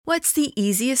What's the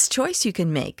easiest choice you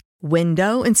can make?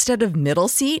 Window instead of middle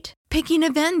seat? Picking a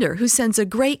vendor who sends a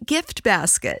great gift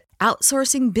basket?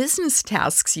 Outsourcing business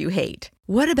tasks you hate?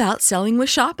 What about selling with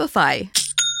Shopify?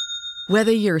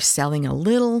 Whether you're selling a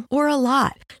little or a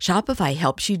lot, Shopify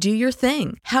helps you do your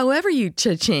thing, however you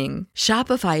cha-ching.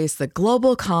 Shopify is the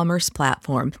global commerce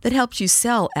platform that helps you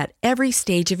sell at every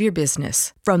stage of your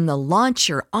business. From the launch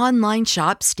your online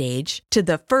shop stage to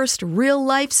the first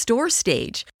real-life store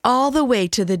stage, all the way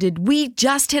to the did we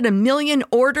just hit a million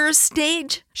orders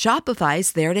stage.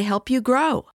 Shopify's there to help you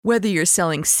grow. Whether you're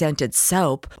selling scented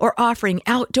soap or offering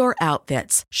outdoor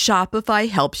outfits, Shopify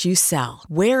helps you sell.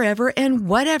 Wherever and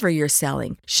whatever you're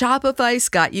selling, Shopify's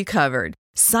got you covered.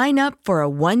 Sign up for a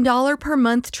 $1 per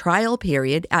month trial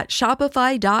period at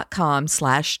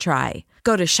shopify.com/try.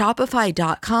 Go to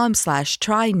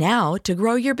shopify.com/try now to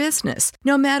grow your business,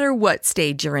 no matter what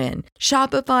stage you're in.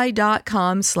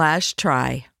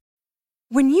 Shopify.com/try.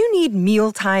 When you need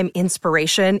mealtime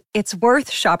inspiration, it's worth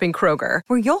shopping Kroger,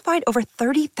 where you'll find over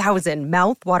 30,000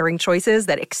 mouth-watering choices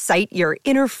that excite your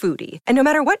inner foodie. And no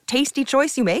matter what tasty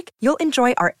choice you make, you'll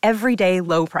enjoy our everyday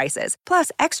low prices, plus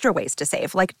extra ways to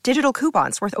save, like digital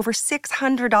coupons worth over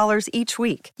 $600 each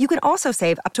week. You can also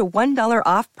save up to $1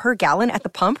 off per gallon at the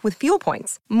pump with fuel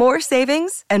points. More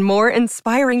savings and more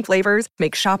inspiring flavors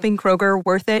make shopping Kroger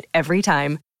worth it every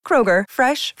time. Kroger,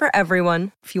 fresh for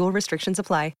everyone. Fuel restrictions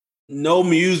apply. No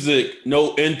music,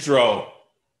 no intro.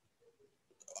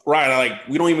 Right, like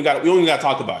we don't even got to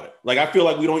talk about it. Like I feel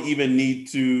like we don't even need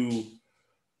to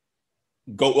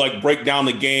go like break down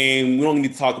the game. We don't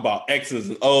need to talk about X's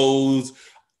and O's.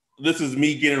 This is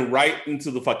me getting right into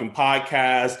the fucking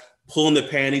podcast, pulling the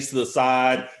panties to the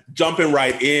side, jumping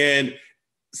right in.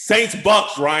 Saints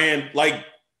Bucks, Ryan, like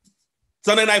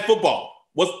Sunday Night Football.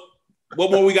 What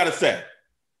more we got to say?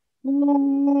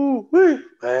 Ooh,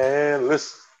 man,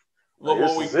 listen.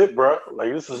 This is it, bro.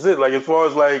 Like, this is it. Like, as far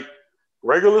as, like,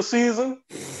 regular season,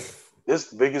 it's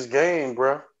the biggest game,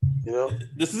 bro. You know?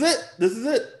 This is it.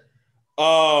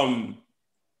 But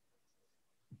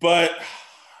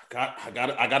I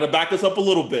gotta back us up a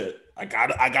little bit. I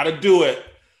gotta do it.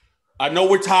 I know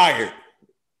we're tired.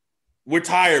 We're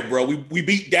tired, bro. We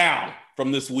beat down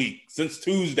from this week. Since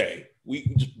Tuesday.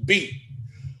 We just beat.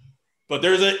 But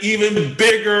there's an even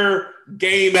bigger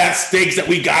game at stakes that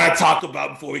we gotta talk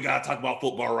about before we gotta talk about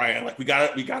football, Ryan. Like we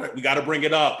gotta bring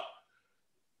it up.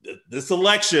 This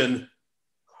election,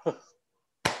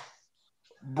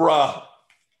 bruh.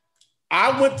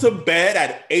 I went to bed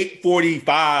at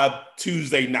 8:45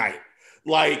 Tuesday night.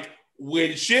 Like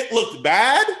when shit looked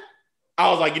bad,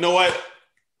 I was like, you know what?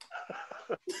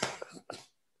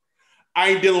 I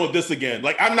ain't dealing with this again.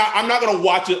 Like I'm not gonna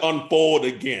watch it unfold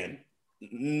again.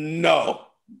 No.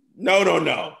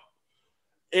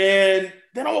 And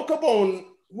then I woke up on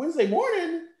Wednesday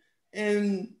morning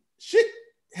and shit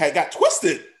had got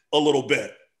twisted a little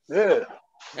bit. Yeah.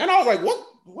 And I was like,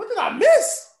 what did I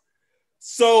miss?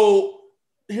 So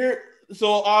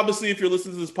obviously if you're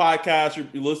listening to this podcast, you're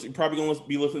probably going to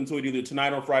be listening to it either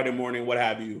tonight or Friday morning, what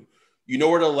have you. You know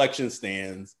where the election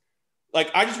stands.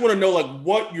 Like, I just want to know, like,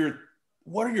 what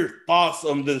are your thoughts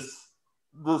on this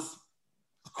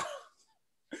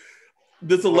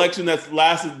election that's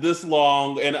lasted this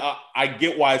long, and I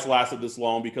get why it's lasted this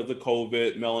long because of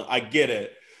COVID, Melon. I get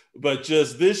it. But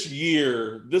just this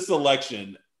year, this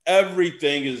election,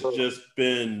 everything has just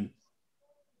been,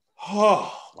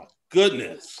 oh, my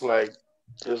goodness.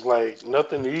 It's like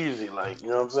nothing easy. Like, you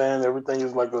know what I'm saying? Everything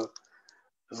is like a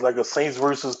Saints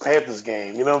versus Panthers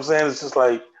game. You know what I'm saying? It's just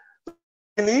like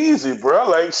easy, bro.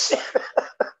 Like, shit.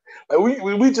 Like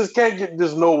we just can't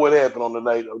just know what happened on the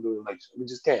night of the election. We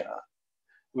just can't.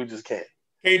 We just can't.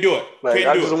 Can't do it. Like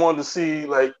I just wanted to see,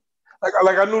 like I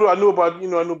knew about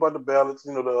the ballots,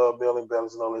 the mail-in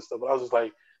ballots and all that stuff. But I was just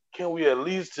like, can we at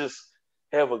least just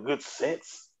have a good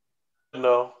sense?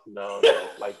 No.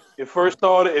 Like it first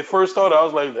started. I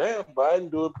was like, damn, Biden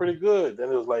doing pretty good.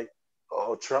 Then it was like,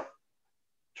 oh, Trump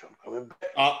coming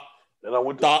back. Then I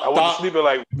went to sleep at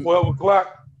like 12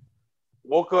 o'clock.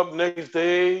 Woke up next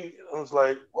day. I was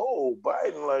like, whoa,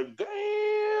 Biden, like,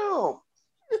 damn.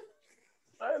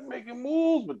 I'm making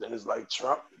moves, but then it's like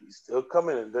Trump, he's still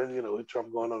coming, and then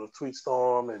Trump going on a tweet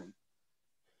storm, and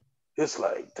it's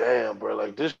like, damn, bro,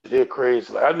 like this shit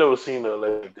crazy. Like I never seen it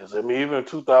like this. I mean, even in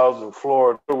 2000,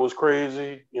 Florida was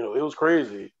crazy. It was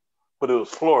crazy, but it was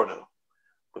Florida.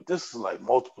 But this is like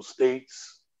multiple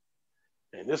states,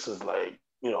 and this is like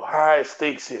high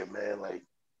stakes here, man. Like,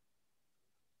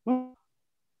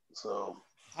 so.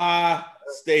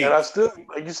 State.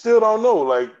 And you still don't know.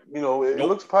 Like, it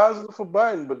looks positive for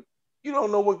Biden, but you don't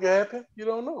know what can happen. You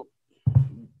don't know.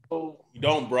 You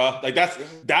don't, bro. Like that's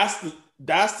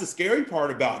the scary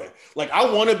part about it. Like I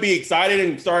want to be excited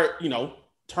and start,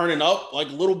 turning up like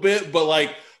a little bit, but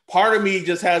like part of me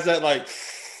just has that like,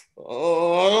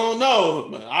 oh, I don't know.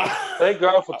 Thank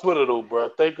God for Twitter though, bro.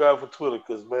 Thank God for Twitter,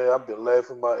 because man, I've been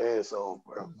laughing my ass off,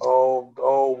 bro,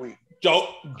 all week. Joke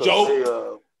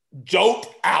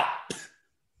out.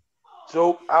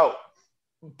 Joke out.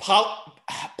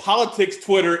 Politics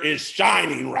Twitter is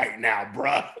shining right now,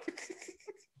 bro.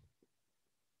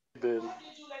 Been. Man,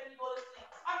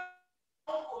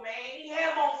 he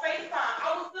had him on FaceTime.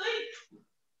 I was asleep.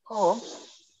 Oh.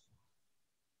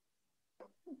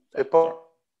 Hey, Paul,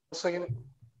 a second.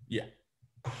 Yeah.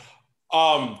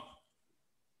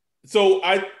 So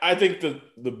I think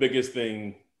the biggest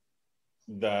thing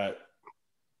that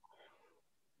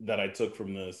I took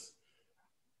from this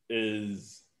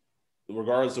is,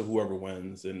 regardless of whoever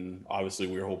wins, and obviously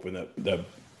we're hoping that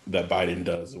Biden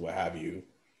does or what have you,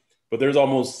 but there's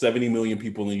almost 70 million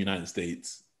people in the United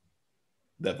States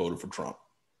that voted for Trump.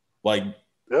 Like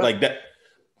that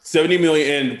 70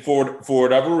 million, and for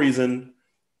whatever reason,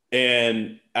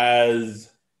 and as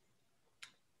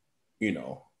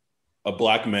a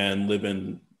black man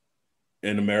living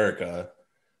in America,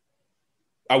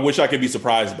 I wish I could be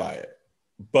surprised by it,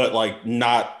 but like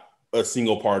not a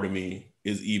single part of me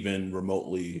is even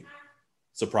remotely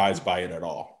surprised by it at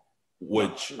all.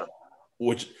 Which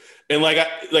and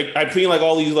I've seen like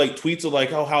all these like tweets of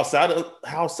like, oh, how sad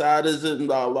is it, and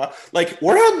blah blah. Like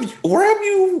where have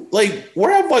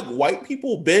like white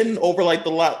people been over like the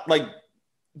lot, like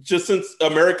just since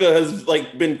America has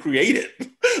like been created?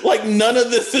 Like none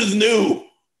of this is new.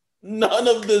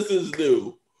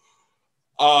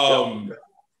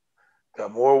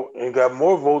 Got more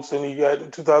votes than he got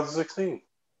in 2016.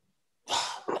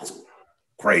 That's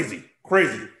crazy.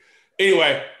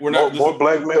 Anyway, we're not more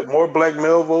black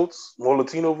male votes, more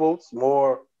Latino votes,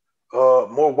 more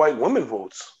white women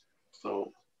votes.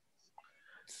 So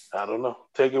I don't know.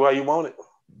 Take it how you want it.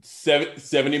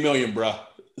 70 million, bro.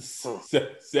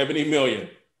 70 million,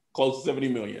 close to 70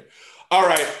 million. All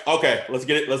right, okay, let's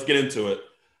get into it.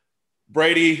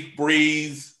 Brady,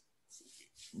 Breeze,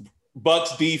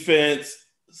 Bucks defense,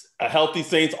 a healthy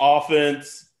Saints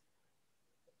offense.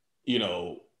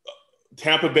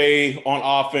 Tampa Bay on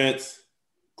offense,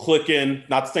 clicking.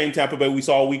 Not the same Tampa Bay we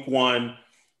saw week 1.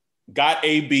 Got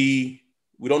AB.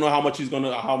 We don't know how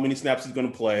many snaps he's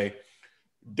gonna play.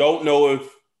 Don't know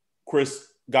if Chris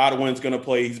Godwin's gonna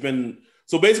play.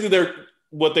 So basically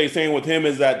what they're saying with him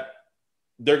is that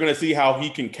they're gonna see how he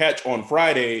can catch on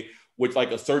Friday with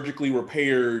like a surgically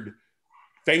repaired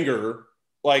finger.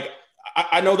 Like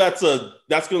I know that's gonna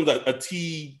a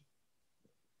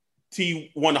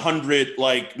T100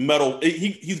 like metal.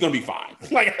 He's gonna be fine.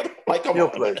 like he'll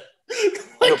play.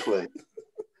 He'll play.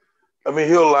 I mean,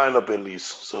 he'll line up at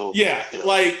least. So yeah.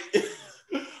 Like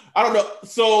I don't know.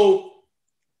 So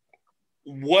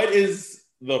what is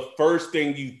the first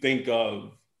thing you think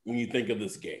of when you think of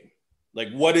this game?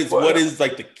 Like what is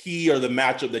like the key or the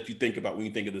matchup that you think about when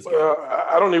you think of this game?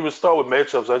 I don't even start with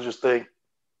matchups. I just think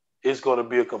it's going to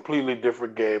be a completely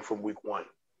different game from week 1.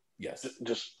 Yes.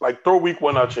 Just like throw week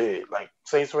 1 out your head. Like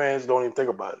Saints fans don't even think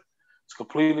about it. It's a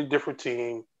completely different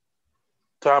team.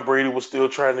 Tom Brady was still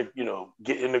trying to,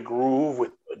 get in the groove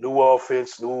with a new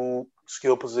offense, new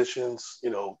skill positions.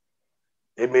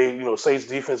 They made, Saints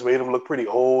defense made him look pretty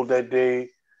old that day.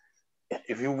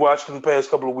 If you watched him the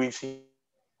past couple of weeks, he's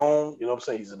on, what I'm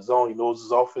saying? He's in his zone. He knows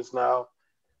his offense now.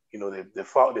 They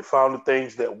found the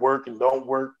things that work and don't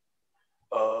work.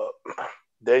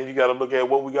 Then you got to look at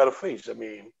what we got to face. I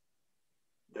mean,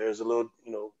 there's a little,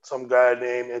 some guy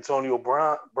named Antonio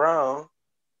Brown.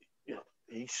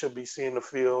 He should be seeing the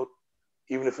field,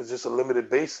 even if it's just a limited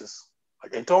basis.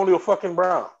 Like Antonio fucking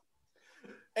Brown.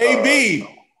 AB.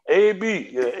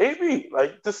 AB.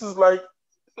 Like, this is like,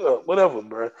 whatever,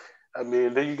 bro. I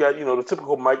mean, then you got, the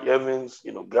typical Mike Evans,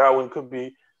 Godwin could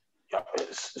be.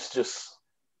 It's just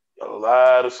a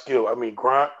lot of skill. I mean,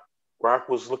 Gronk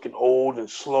was looking old and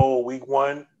slow week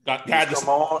 1. Had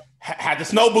the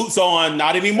snow boots on,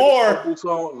 not anymore. Boots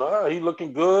on. Nah, he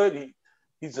looking good.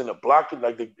 He's in the blocking,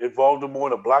 like they involved him more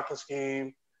in a blocking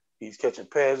scheme. He's catching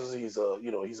passes. He's a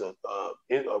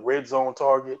red zone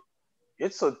target.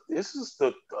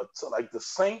 The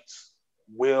Saints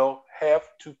will have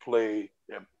to play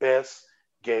their best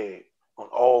game on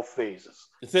all phases.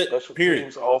 That's it. Special Period.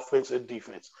 teams, offense, and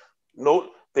defense. No,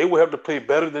 they will have to play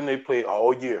better than they played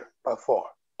all year by far.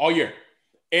 All year.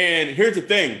 And here's the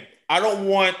thing.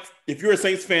 If you're a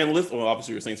Saints fan,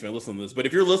 obviously you're a Saints fan listening to this, but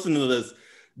if you're listening to this,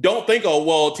 don't think,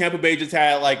 Tampa Bay just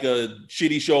had like a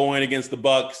shitty showing against the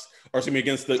Bucks, or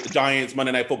against the Giants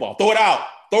Monday Night Football. Throw it out.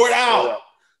 Throw it out.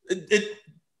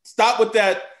 Stop with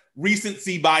that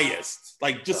recency bias.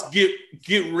 Like, just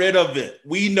get rid of it.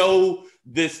 We know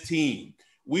this team.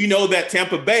 We know that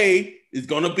Tampa Bay is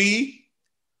going to be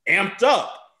amped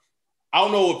up. I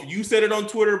don't know if you said it on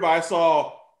Twitter, but I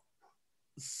saw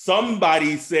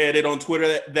somebody said it on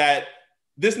Twitter that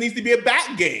this needs to be a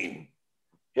bat game.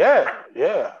 Yeah.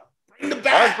 Bring the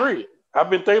bat. I agree. I've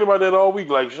been thinking about that all week.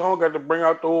 Like, Sean got to bring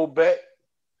out the old bat.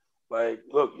 Like,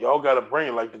 look, y'all got to bring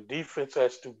it. Like, the defense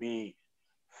has to be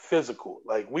physical.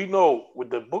 Like, we know with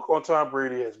the book on Tom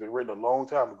Brady has been written a long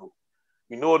time ago.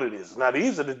 We know what it is. It's not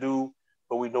easy to do,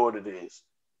 but we know what it is.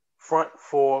 Front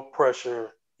four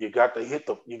pressure. You got to hit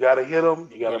them. You got to hit them.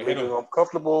 You got to make them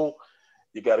uncomfortable.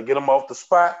 You got to get them off the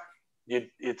spot.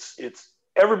 It's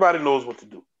everybody knows what to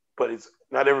do, but it's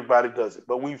not everybody does it.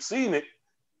 But we've seen it.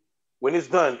 When it's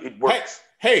done, it works.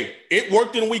 Hey, it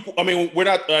worked in week. I mean, we're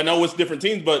not. I know it's different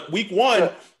teams, but week one,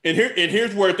 and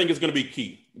here's where I think it's going to be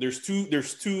key. There's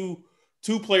two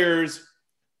players.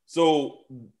 So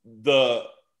the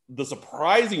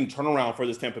surprising turnaround for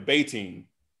this Tampa Bay team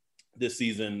this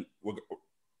season,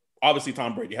 obviously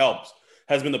Tom Brady helps,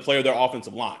 has been the player of their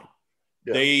offensive line.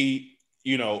 Yeah. They,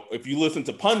 if you listen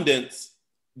to pundits,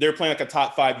 they're playing like a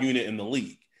top 5 unit in the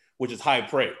league, which is high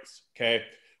praise. Okay,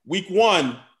 week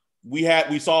one. We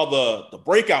saw the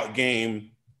breakout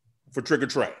game for Trigger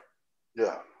Trey.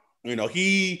 Yeah.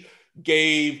 He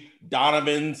gave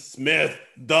Donovan Smith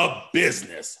the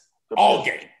business all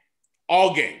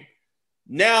game.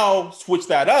 Now switch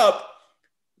that up.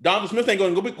 Donovan Smith ain't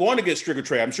going to be going against Trigger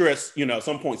Trey. I'm sure at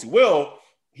some points he will.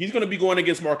 He's going to be going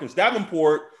against Marcus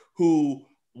Davenport, who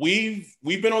we've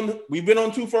been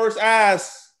on Two First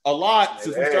ass a lot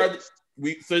since we started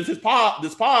since this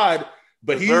pod,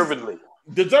 but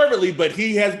deservedly, but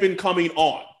he has been coming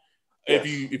on. Yes.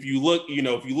 If you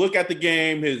look at the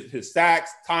game, his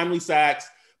sacks, timely sacks,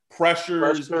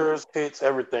 pressures, hits,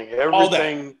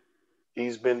 everything.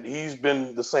 He's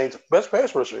been the Saints' best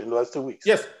pass rusher in the last 2 weeks.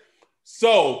 Yes.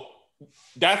 So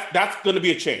that's going to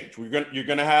be a change. You're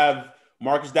going to have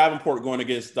Marcus Davenport going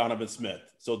against Donovan Smith.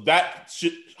 So that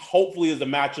should hopefully is a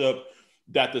matchup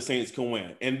that the Saints can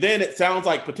win. And then it sounds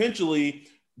like potentially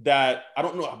that, I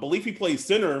don't know, I believe he plays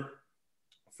center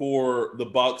for the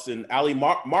Bucks, and Ali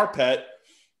Marpet,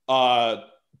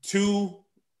 2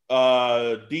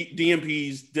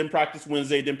 DNPs, didn't practice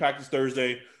Wednesday, didn't practice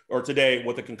Thursday or today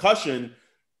with a concussion.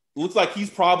 Looks like he's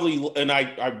probably, and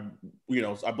I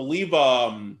believe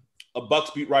a Bucks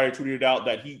beat writer tweeted out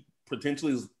that he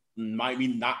potentially might be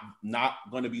not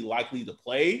going to be likely to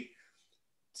play.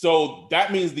 So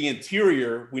that means the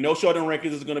interior, we know Sheldon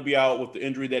Rankins is going to be out with the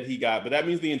injury that he got, but that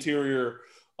means the interior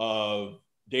of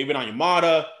David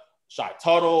Onyemata, Shy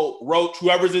Tuttle, Roach,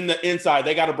 whoever's in the inside,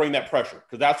 they got to bring that pressure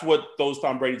because that's what throws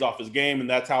Tom Brady's off his game, and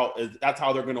that's how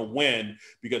they're going to win.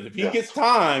 Because if he gets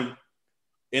time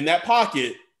in that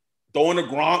pocket, throwing to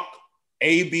Gronk,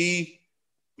 AB,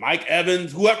 Mike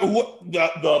Evans, whoever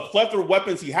the plethora of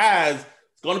weapons he has,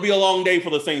 it's going to be a long day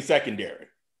for the Saints secondary.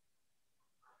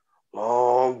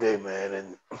 Long day, man.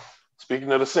 And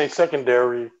speaking of the Saints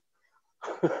secondary,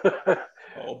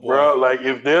 bro, like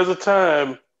if there's a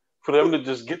time for them to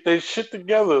just get their shit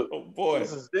together,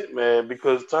 this is it, man.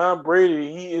 Because Tom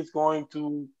Brady, he is going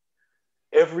to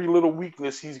every little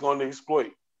weakness he's going to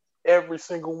exploit, every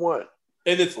single one.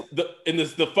 And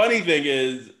the funny thing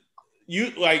is,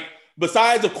 you like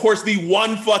besides of course the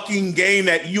one fucking game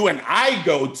that you and I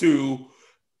go to.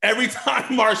 Every time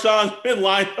Marshawn's been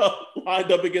lined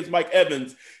up against Mike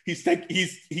Evans, he's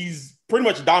pretty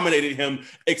much dominated him,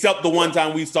 except the one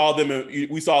time we saw them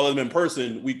in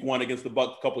person, week 1 against the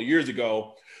Bucs a couple of years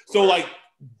ago. So like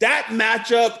that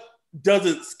matchup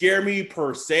doesn't scare me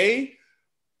per se,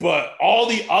 but all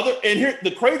the other, and here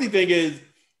the crazy thing is,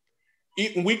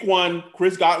 in week 1,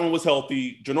 Chris Godwin was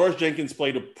healthy. Janoris Jenkins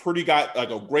played a pretty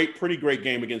great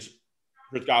game against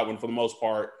Chris Godwin for the most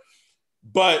part.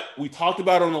 But we talked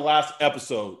about it on the last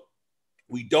episode.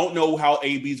 We don't know how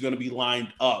AB is going to be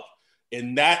lined up.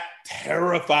 And that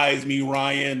terrifies me,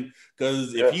 Ryan,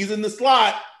 because if he's in the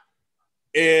slot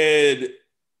and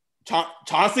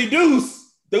Chauncey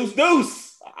Deuce.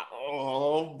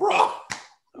 Oh, bro.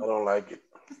 I don't like it.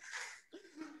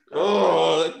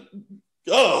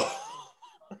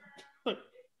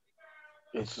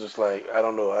 It's just like, I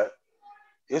don't know.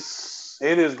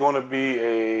 It is going to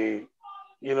be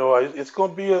it's going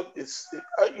to be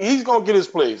he's going to get his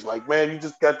plays. Like, man, you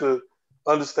just got to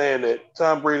understand that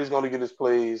Tom Brady's going to get his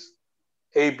plays.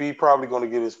 AB probably going to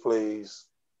get his plays.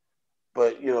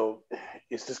 But,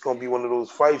 it's just going to be one of those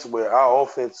fights where our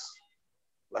offense,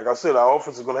 like I said, our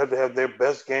offense is going to have their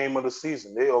best game of the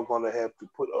season. They are going to have to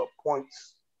put up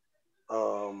points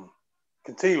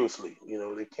continuously. You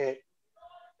know,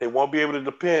 they won't be able to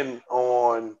depend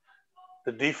on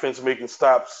the defense making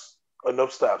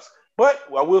enough stops. But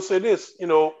I will say this, you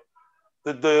know,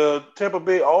 the Tampa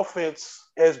Bay offense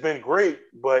has been great,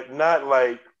 but not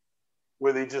like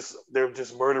where they're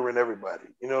just murdering everybody.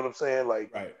 You know what I'm saying?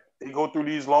 Like Right. they go through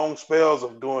these long spells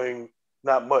of doing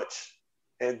not much,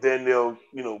 and then they'll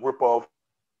rip off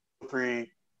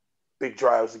 3 big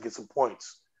drives to get some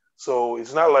points. So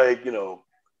it's not like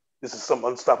this is some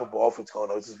unstoppable offense going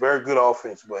on. It's a very good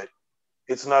offense, but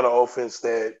it's not an offense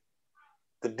that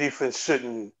the defense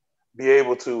shouldn't be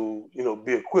able to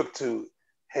be equipped to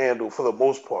handle for the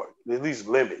most part. At least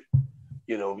limit.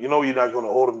 You're not going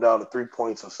to hold them down to 3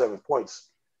 points or 7 points.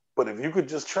 But if you could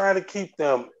just try to keep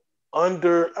them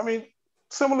under,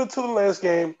 similar to the last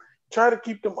game, try to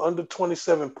keep them under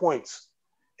 27 points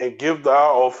and give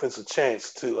our offense a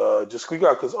chance to just squeak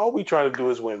out. Because all we trying to do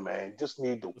is win, man. Just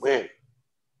need to win.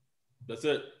 That's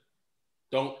it.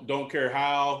 Don't care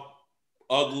how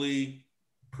ugly,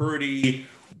 pretty,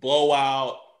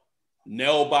 blowout,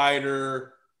 nail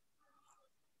biter.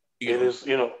 It is,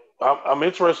 I'm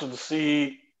interested to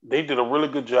see. They did a really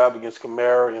good job against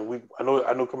Kamara, and I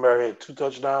know Kamara had 2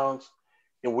 touchdowns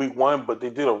in week 1, but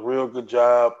they did a real good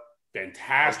job.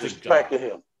 Fantastic job. Tracking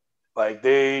him, like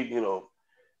they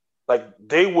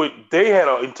had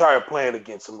an entire plan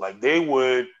against him. Like they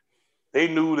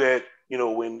knew that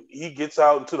when he gets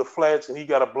out into the flats and he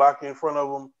got a blocker in front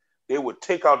of him, they would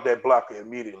take out that blocker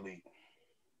immediately.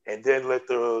 And then let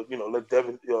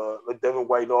Devin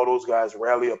White and all those guys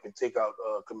rally up and take out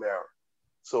Kamara.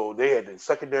 So they had the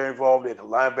secondary involved, they had the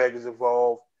linebackers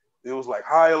involved. It was like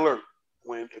high alert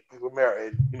when Kamara,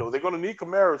 and they're going to need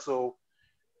Kamara. So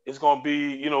it's going to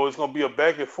be a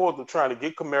back and forth of trying to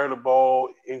get Kamara the ball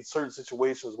in certain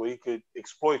situations where he could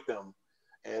exploit them.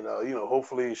 And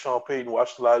hopefully Sean Payton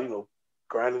watched a lot,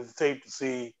 grinding the tape to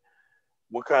see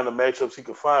what kind of matchups he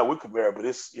could find with Kamara. But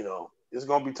it's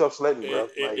going to be tough sledding, bro.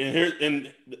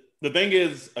 And the thing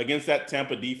is, against that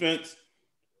Tampa defense,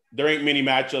 there ain't many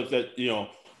matchups that,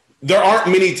 there aren't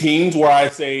many teams where I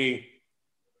say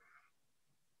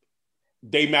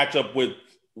they match up with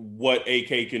what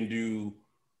AK can do.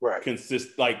 Right.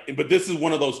 But this is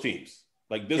one of those teams.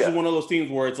 Like, this is one of those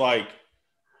teams where it's like,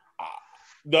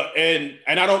 and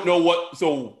I don't know what,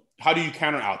 so how do you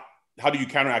counteract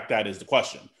that is the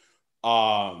question.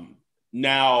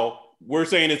 Now, we're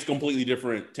saying it's a completely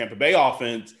different Tampa Bay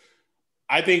offense.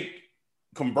 I think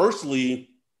conversely,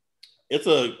 it's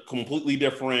a completely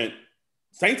different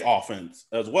Saints offense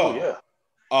as well.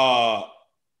 Oh,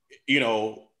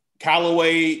 yeah.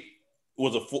 Callaway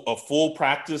was a full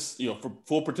practice,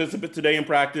 full participant today in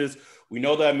practice. We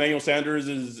know that Emmanuel Sanders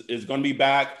is going to be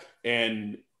back,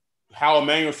 and how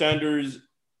Emmanuel Sanders'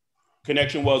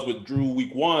 connection was with Drew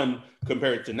week 1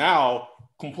 compared to now,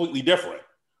 completely different.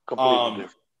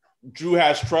 Drew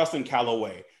has trust in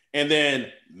Callaway. And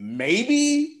then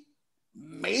maybe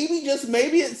just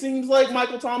maybe it seems like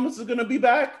Michael Thomas is going to be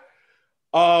back.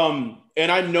 And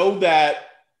I know that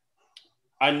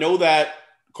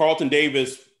Carlton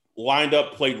Davis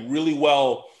played really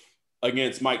well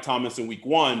against Mike Thomas in week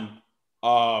 1.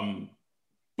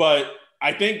 But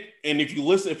I think, and if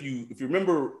you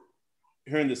remember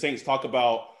hearing the Saints talk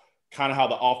about kind of how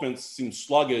the offense seemed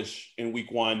sluggish in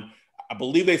week 1, I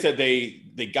believe they said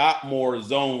they got more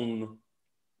zone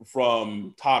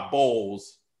from Todd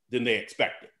Bowles than they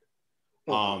expected.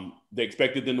 They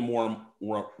expected them to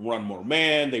run more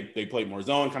man. They played more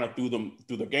zone, kind of threw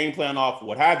the game plan off,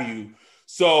 what have you.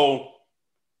 So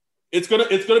it's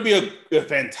gonna be a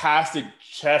fantastic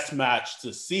chess match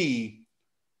to see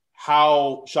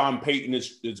how Sean Payton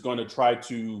is going to try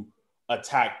to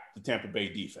attack the Tampa Bay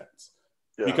defense,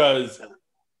 because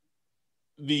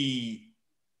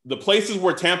the places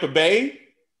where Tampa Bay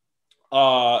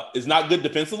is not good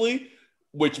defensively,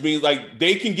 which means like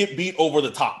they can get beat over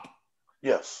the top.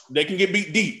 Yes, they can get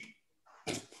beat deep.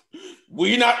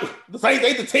 The Saints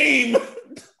ain't the team.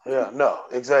 Yeah, no,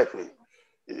 exactly.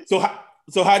 So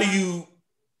how do you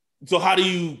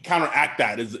counteract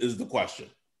that? Is the question.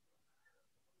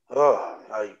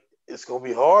 It's gonna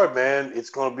be hard, man. It's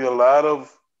gonna be a lot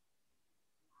of.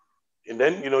 And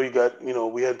then, you got,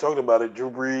 we had talked about it.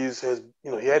 Drew Brees has, he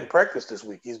hadn't practiced this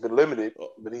week. He's been limited,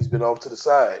 but he's been off to the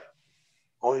side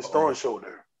on his throwing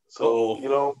shoulder.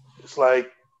 So, it's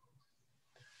like,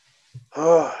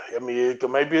 it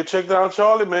might be a check down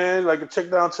Charlie, man, like a check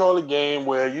down Charlie game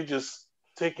where you just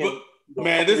taking.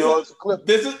 Man, this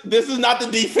is not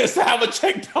the defense to have a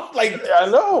check down. Like, I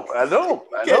know.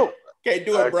 Can't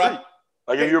do it, bro.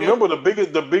 Like, if you remember,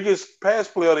 the biggest pass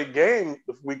play of the game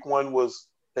of week 1 was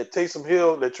that Taysom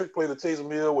Hill, that trick play to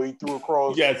Taysom Hill where he threw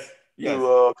across yes.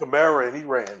 to Kamara and he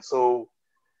ran. So,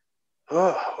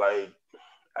 like,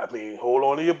 I mean, hold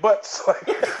on to your butts. Like,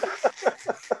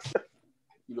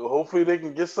 hopefully they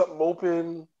can get something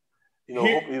open.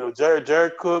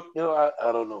 Jared Cook. I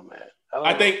don't know, man.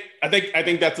 I think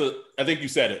you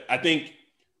said it. I think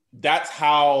that's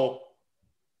how,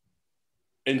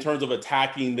 in terms of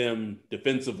attacking them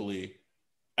defensively,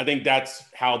 I think that's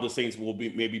how the Saints will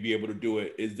maybe be able to do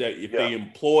it, is that if they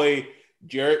employ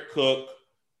Jared Cook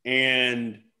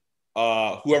and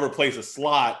whoever plays a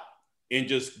slot and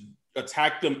just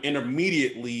attack them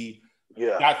intermediately,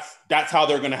 that's how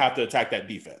they're going to have to attack that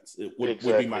defense. It would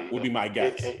be my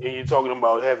guess. And you're talking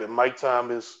about having Mike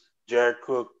Thomas, Jared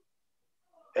Cook,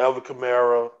 Alvin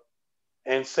Kamara,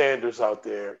 and Sanders out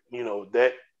there.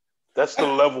 That's the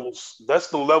levels. That's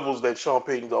the levels that Sean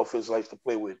Payton's offense likes to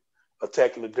play with,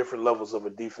 attacking the different levels of a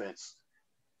defense.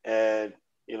 And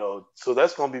so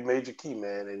that's going to be major key,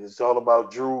 man. And it's all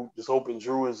about Drew. Just hoping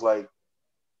Drew is like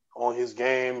on his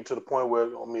game to the point where,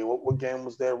 what game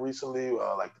was that recently?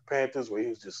 Like the Panthers, where he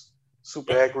was just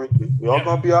super accurate. We all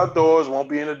going to be outdoors, won't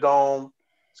be in the dome.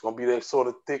 It's going to be that sort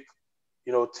of thick,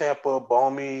 Tampa,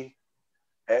 balmy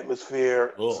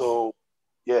atmosphere. Ugh. So,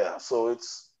 so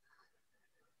it's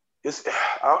if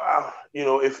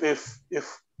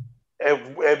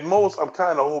at most, I'm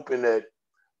kind of hoping that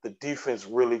the defense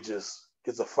really just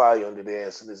gets a fire under their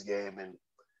ass in this game and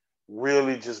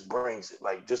really just brings it.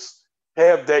 Like, just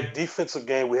have that defensive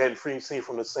game we hadn't seen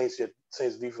from the Saints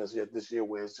defense yet this year,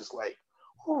 where it's just like,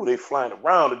 ooh, they flying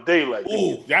around today. Like,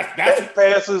 that's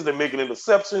passes, they're making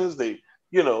interceptions. They,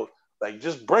 like,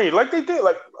 just bring it like they did.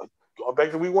 Like, going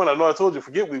back to week 1. I know I told you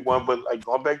forget week 1, but like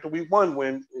going back to week 1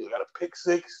 when you got a pick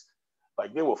 6,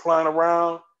 like they were flying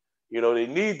around. They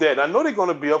need that. And I know they're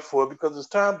going to be up for it because it's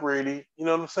Tom Brady. You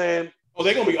know what I'm saying? Oh,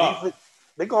 they're going to be up.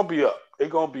 They're going to be up. They're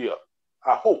going to be up.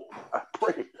 I hope. I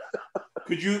pray.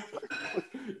 Could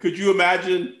you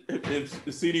imagine if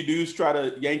the CD Deuce try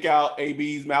to yank out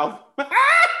AB's mouth?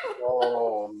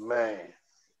 Oh, man.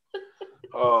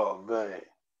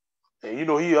 And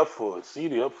he up for it.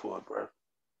 CD up for it, bro.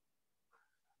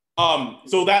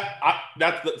 So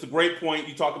that's a great point.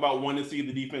 You talk about wanting to see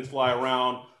the defense fly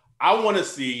around. I want to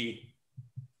see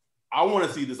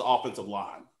this offensive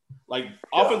line.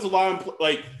 Offensive line,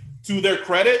 like, to their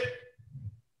credit,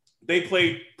 they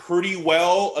played pretty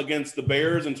well against the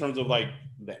Bears in terms of like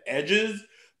the edges,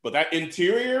 but that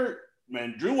interior,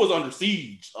 man, Drew was under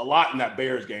siege a lot in that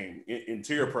Bears game,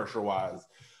 interior pressure wise.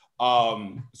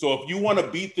 So if you want to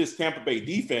beat this Tampa Bay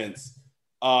defense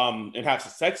and have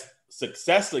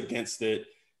success against it,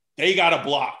 they got to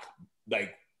block.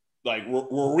 Like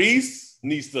Ruiz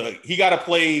he got to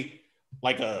play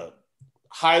like a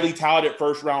highly talented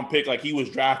first round pick, like he was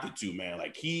drafted to, man.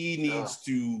 Like, he needs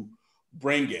to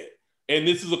bring it. And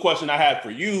this is a question I had for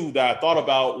you that I thought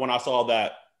about when I saw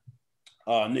that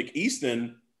Nick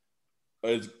Easton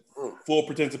is full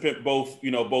participant both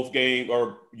game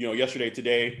or yesterday,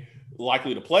 today,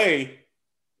 likely to play.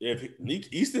 If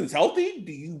Nick Easton's healthy,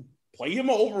 do you play him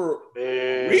over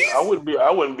Reese? I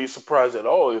wouldn't be surprised at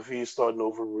all if he's starting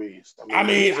over Reese.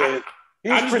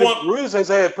 Reese has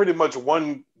had pretty much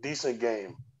one decent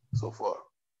game so far.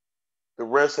 The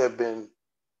rest have been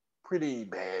pretty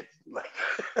bad. Like,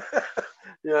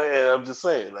 and I'm just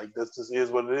saying, like, that's just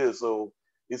is what it is. So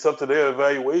it's up to their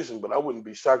evaluation, but I wouldn't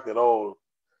be shocked at all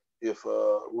if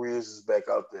Reese is back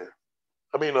out there.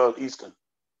 Easton.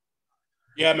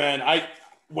 Yeah, man.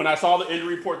 When I saw the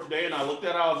injury report today and I looked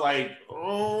at it, I was like,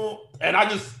 oh, and I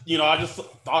just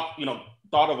thought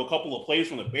of a couple of plays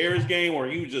from the Bears game where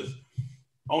he was just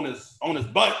on his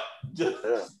butt. Just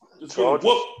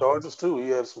Chargers too. He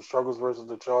had some struggles versus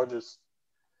the Chargers.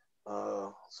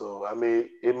 So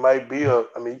it might be you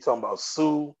talking about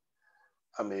Sue.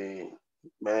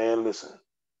 Man, listen,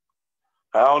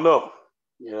 I don't know,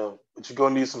 but you're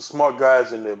gonna need some smart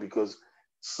guys in there because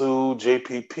Sue,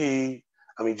 JPP.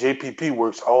 JPP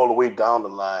works all the way down the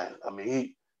line.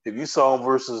 If you saw him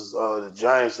versus the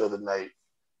Giants the other night,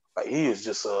 like, he is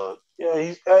just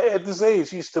he's at this age,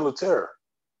 he's still a terror,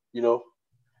 And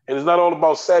it's not all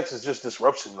about sacks; it's just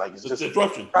disruption. Like, it's just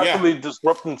disruption, constantly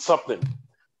disrupting something.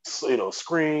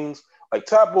 Screens. Like,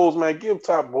 Todd Bowles, man, give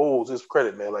Todd Bowles his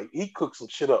credit, man. Like, he cooks some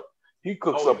shit up. He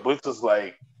cooks up blitzes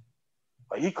like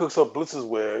he cooks up blitzes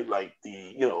where, like,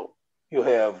 he'll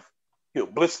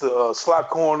blitz the slot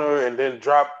corner and then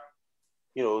drop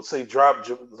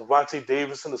Devontae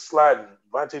Davis in the slot, and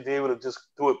Devontae Davis will just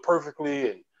do it perfectly,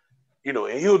 and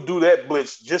and he'll do that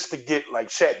blitz just to get like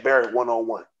Shaq Barrett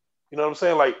one-on-one. You know what I'm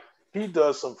saying? Like, he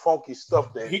does some funky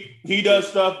stuff that he does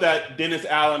stuff that Dennis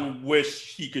Allen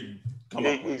wish he could come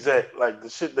up with. Exactly. Like the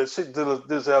shit this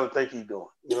Allen think he doing.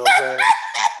 You know what I'm saying?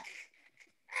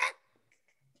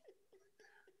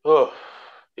 Oh,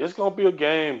 it's gonna be a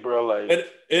game, bro. Like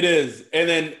it is. And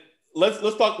then let's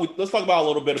talk about a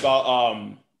little bit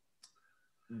about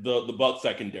the Bucs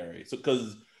secondary. So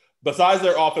because besides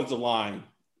their offensive line,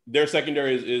 their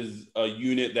secondary is a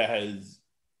unit that has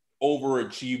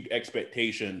overachieved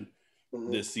expectation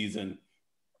this season.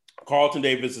 Carlton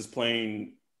Davis is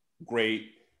playing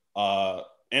great.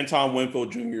 Anton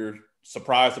Winfield Jr.,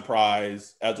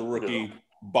 surprise, as a rookie,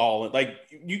 balling. Like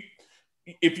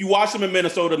if you watch him in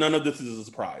Minnesota, none of this is a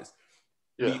surprise.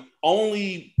 Yeah. The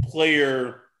only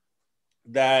player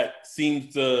that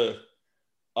seems to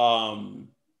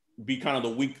be kind of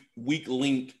the weak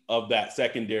link of that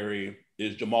secondary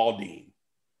is Jamal Dean.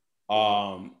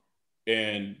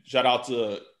 And shout out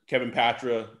to Kevin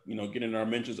Patra, getting our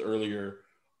mentions earlier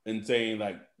and saying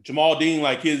like Jamal Dean,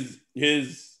 like his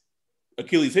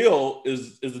Achilles heel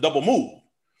is the double move,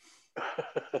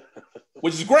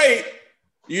 which is great,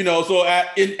 So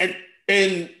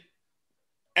and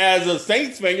as a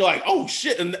Saints fan, you're like, oh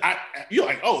shit, and you're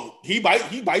like, oh, he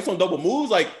bites on double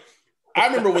moves. Like I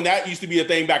remember when that used to be a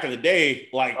thing back in the day.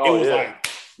 Like it was like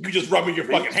you just rubbing your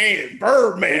fucking hands,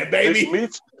 Birdman, baby.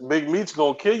 Big Meat's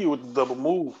gonna kill you with the double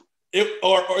move.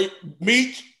 Or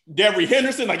Meach, Devery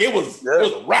Henderson, like it was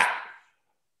a wrap.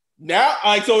 Now,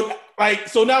 so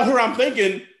now here I'm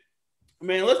thinking,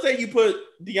 man, let's say you put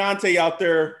Deontay out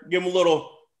there, give him a little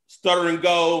stutter and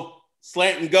go,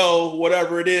 slant and go,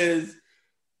 whatever it is,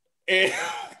 and,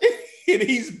 and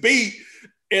he's beat,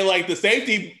 and like the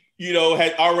safety,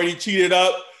 had already cheated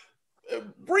up.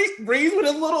 Breeze with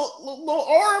his little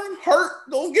arm hurt,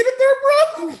 don't get it there,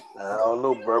 bro. I don't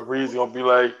know, bro. Breeze gonna be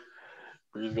like,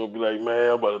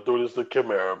 man, I'm about to throw this to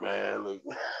Kamara, man. Look.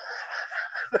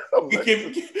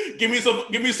 give me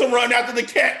some run after the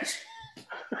catch.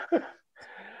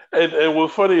 and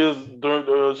what's funny is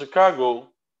during Chicago,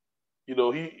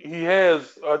 he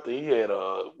has, I think he had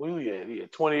he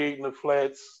had 28 in the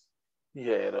flats. He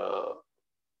had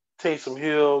Taysom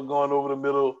Hill going over the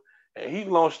middle, and he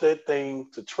launched that thing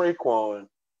to Traquan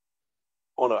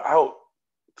on an out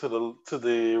to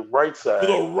the right side. To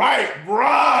the right,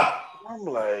 bruh. I'm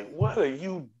like, what are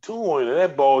you doing? And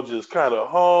that ball just kind of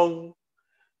hung.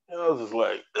 And I was just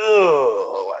like,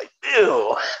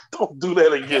 ew, don't do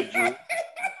that again, Drew.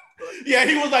 Yeah,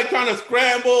 he was like trying to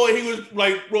scramble, and he was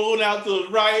like rolling out to the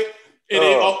right, and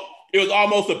it was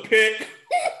almost a pick.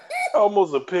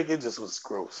 Almost a pick. It just was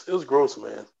gross. It was gross,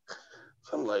 man.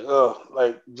 So I'm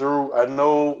like, Drew, I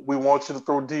know we want you to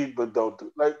throw deep, but don't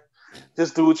do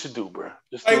just do what you do, bro.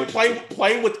 Just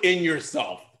play within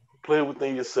yourself. Play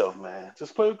within yourself, man.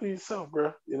 Just play within yourself,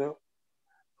 bro.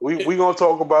 We gonna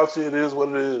talk about you. It is what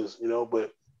it is,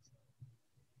 but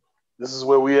this is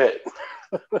where we at.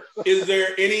 Is there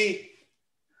any?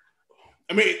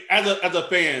 I mean, as a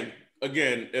fan,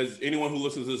 again, as anyone who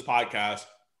listens to this podcast,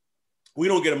 we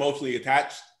don't get emotionally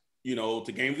attached,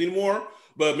 to games anymore.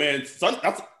 But man,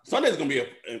 Sunday's gonna be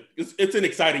it's an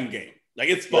exciting game. Like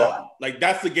it's fun. Yeah. Like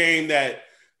that's the game that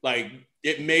like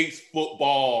it makes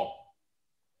football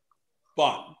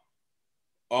fun.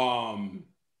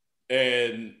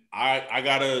 And I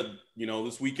gotta,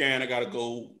 this weekend I gotta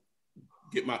go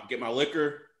get my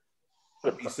liquor,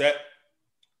 be set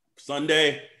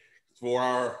Sunday for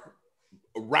our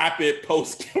rapid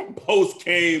post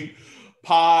game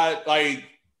pod. Like,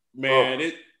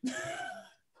 man,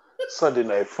 Sunday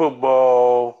night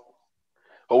football.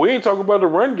 Oh, we ain't talking about the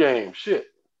run game. Shit.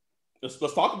 Let's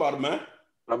talk about it, man.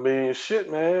 I mean,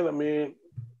 shit, man. I mean,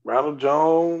 Ronald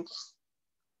Jones,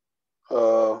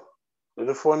 Leonard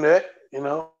Fournette,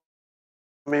 I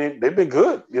mean, they've been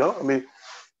good, I mean,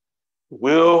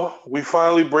 will we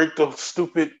finally break the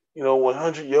stupid,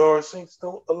 100 yards? Saints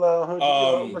don't allow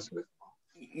 100 yards.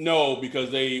 No, because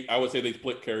I would say they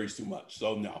split carries too much.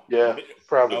 So no. Yeah,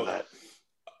 probably not.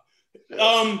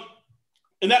 Yeah.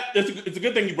 And it's a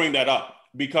good thing you bring that up,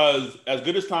 because as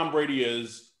good as Tom Brady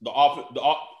is,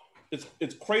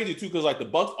 it's crazy too, because like the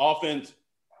Bucs offense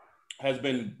has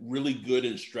been really good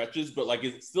in stretches, but like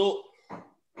it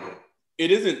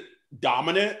isn't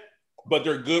dominant, but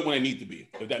they're good when they need to be,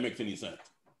 if that makes any sense.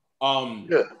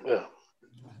 Yeah.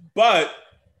 But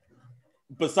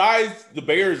besides the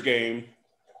Bears game,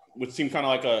 which seemed kind of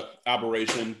like a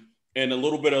aberration, and a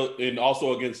little bit and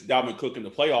also against Dalvin Cook in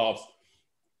the playoffs,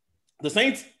 the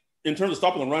Saints, in terms of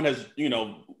stopping the run, has,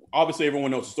 obviously everyone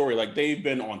knows the story. Like they've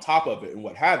been on top of it and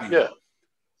what have you. Yeah.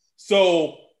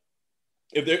 So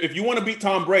if you want to beat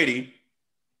Tom Brady,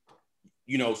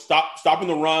 stopping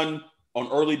the run on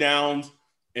early downs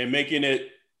and making it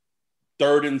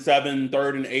 3rd and 7,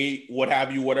 3rd and 8, what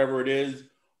have you, whatever it is,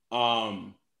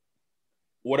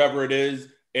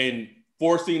 and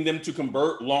forcing them to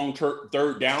convert long-term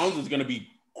third downs is going to be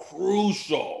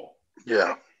crucial.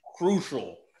 Yeah.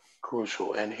 Crucial,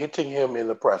 and hitting him in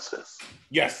the process.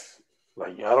 Yes.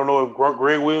 Like, I don't know if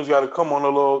Greg Williams got to come on a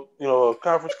little,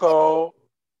 conference call.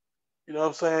 You know what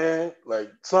I'm saying?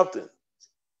 Like, something.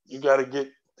 They got to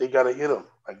hit him.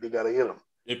 Like, they got to hit him.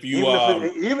 If you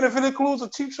even if it includes a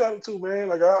cheap shot or two, man.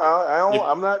 Like,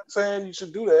 I'm not saying you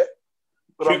should do that,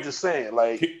 but I'm just saying,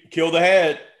 like, kill the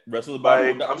head, rest of the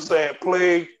body. Like, I'm saying,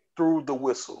 play through the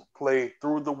whistle, like,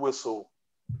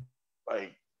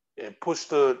 and push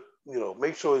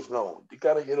make sure it's known. You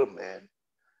got to hit him, man.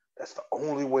 That's the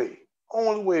only way.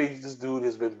 This dude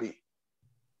has been beat.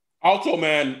 Also,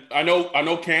 man, I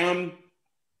know Cam's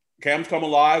come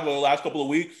alive over the last couple of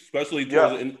weeks, especially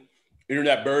towards the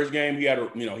internet Bears game. He had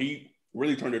he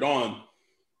really turned it on.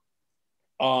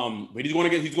 But he's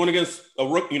going against a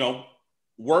rook,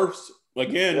 Wirfs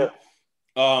again.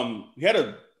 Yeah. He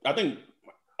had I think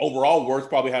overall Wirfs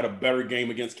probably had a better game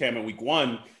against Cam in week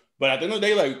 1. But at the end of the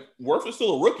day, like, Wirfs is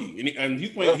still a rookie, and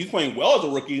he's playing well as a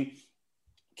rookie.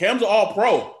 Cam's an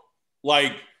all-pro.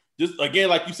 Like, just again,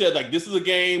 like you said, like, this is a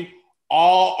game.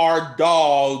 All our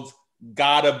dogs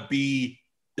gotta be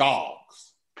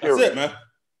dogs. That's it, man.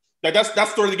 Like, that's the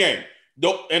story of the game.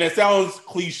 And it sounds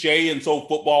cliche and so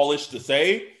footballish to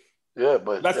say. Yeah,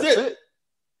 but that's it.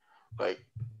 Like,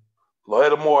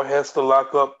 Lattimore has to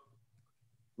lock up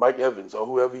Mike Evans or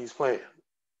whoever he's playing.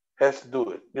 Has to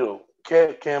do it.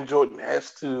 Cam Jordan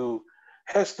has to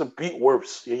beat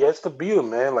Wirfs. He has to beat him,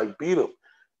 man. Like, beat him.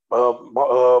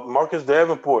 Marcus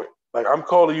Davenport. Like, I'm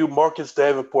calling you Marcus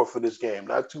Davenport for this game,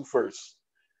 not 2 firsts.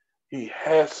 He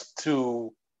has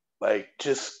to, like,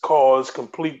 just cause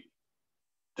complete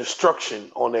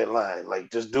destruction on that line.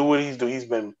 Like, just do what he's doing. He's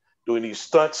been doing these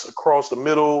stunts across the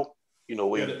middle. He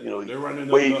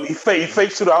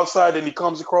fakes to the outside and he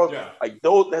comes across. Yeah. Like,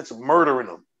 that's murdering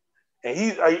him.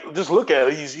 And just look at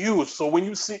it. He's huge. So when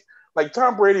you see, like,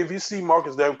 Tom Brady, if you see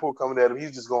Marcus Davenport coming at him,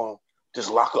 he's just going, just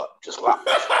lock up.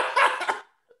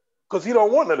 Because he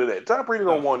don't want none of that. Tom Brady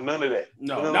don't want none of that.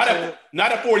 No, you know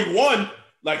not at 41.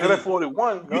 Like, not at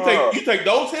 41. You take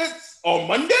those hits on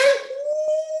Monday?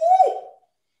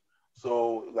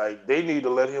 So, like, they need to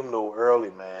let him know early,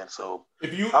 man. So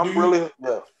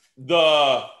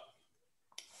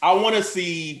I want to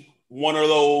see one of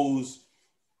those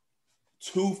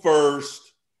 2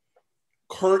 first,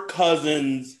 Kirk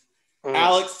Cousins,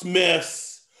 Alex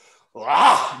Smiths.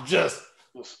 Just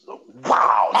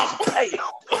wow.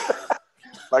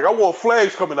 Like, I want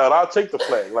flags coming out. I'll take the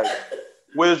flag. Like,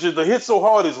 where it's just the hit so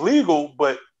hard is legal,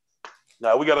 but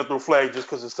we got to throw flag just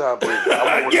because it's time.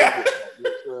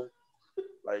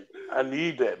 Like, I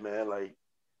need that, man. Like,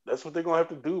 that's what they're gonna have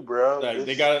to do, bro. Like,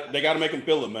 they gotta make him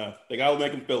feel it, man. They gotta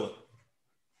make him feel it.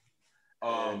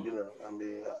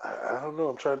 I don't know.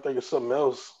 I'm trying to think of something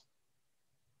else.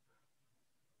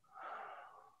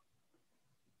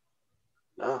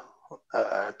 No,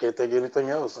 I can't think of anything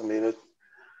else. I mean,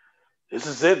 this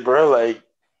is it, bro. Like,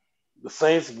 the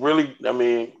Saints really. I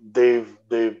mean, they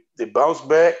bounced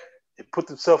back. They put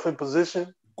themselves in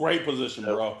position. Great position,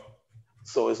 bro.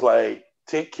 So it's like,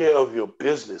 take care of your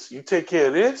business. You take care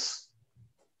of this.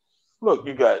 Look,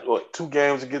 you got 2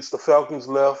 games against the Falcons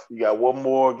left. You got 1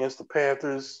 more against the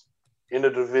Panthers in the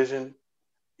division.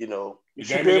 You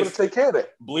should be able to take care of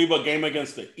that. I believe a game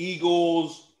against the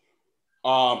Eagles,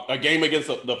 a game against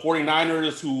the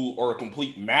 49ers, who are a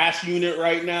complete mash unit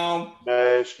right now.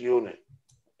 Mash unit.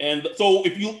 And so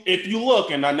if you look,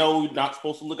 and I know you're not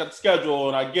supposed to look at the schedule,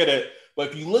 and I get it, but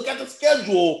if you look at the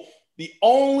schedule, the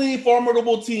only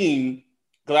formidable team,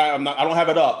 because I don't have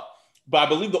it up, but I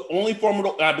believe the only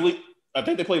formidable, I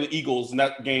think they play the Eagles, and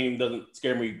that game doesn't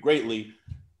scare me greatly.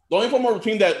 The only formidable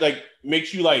team that, like,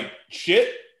 makes you like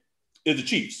shit is the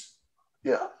Chiefs.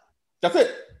 Yeah, that's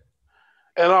it.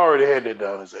 And I already had that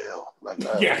down as a L. Like,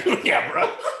 yeah,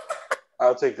 bro.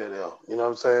 I'll take that L. You know what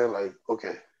I'm saying? Like,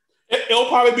 okay. It'll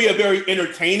probably be a very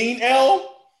entertaining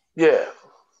L. Yeah.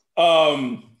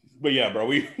 But yeah, bro,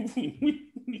 we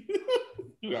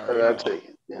I take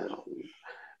it.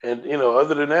 And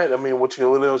other than that, I mean, what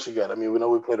else you got? I mean, we know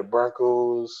we play the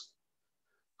Broncos.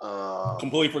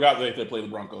 Completely forgot that they play the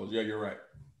Broncos. Yeah, you're right.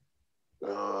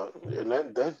 And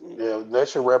that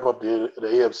should wrap up the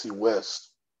AFC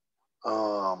West.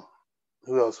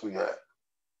 Who else we got?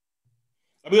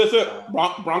 I mean, that's it.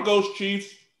 Broncos,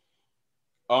 Chiefs,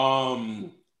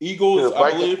 Eagles,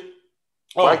 I believe.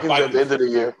 Vikings at the end of the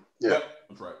year. Yeah, yep,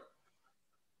 that's right.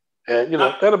 And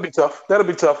that'll be tough.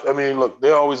 I mean, look,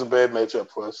 they're always a bad matchup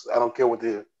for us. I don't care what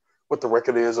what the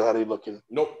record is or how they looking.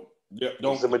 Nope. Yeah,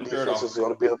 don't compare it defense all. is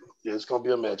going to be it's going to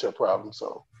be a matchup problem.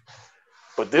 So,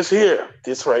 but this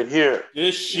right here,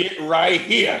 This shit right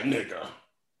here, nigga.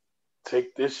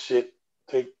 Take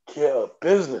care of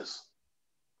business.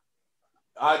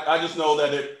 I just know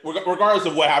that regardless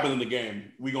of what happens in the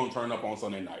game, we're gonna turn up on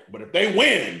Sunday night. But if they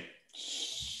win,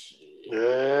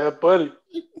 yeah, buddy.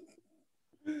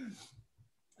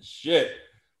 Shit.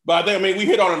 But I mean, we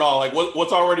hit on it all. Like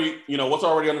what's already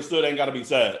understood ain't got to be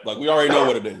said. Like we already know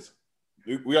what it is.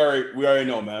 We already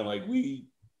know, man. Like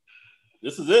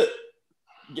this is it.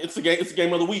 It's the game. It's the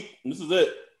game of the week. This is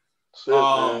it.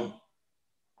 Man.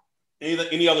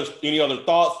 Any other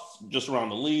thoughts just around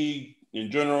the league in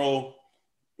general,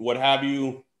 what have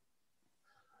you?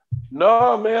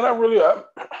 No, man. I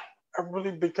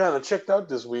really been kind of checked out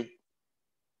this week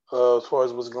as far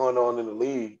as what's going on in the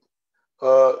league.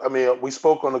 I mean, we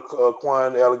spoke on the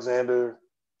Quan Alexander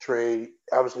trade.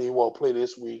 Obviously, he won't play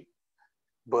this week,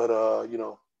 but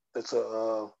that's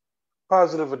a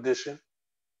positive addition.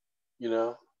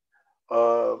 I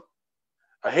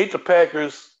hate the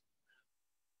Packers,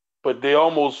 but they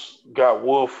almost got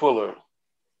Will Fuller.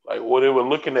 Like, they were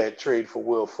looking at trade for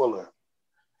Will Fuller.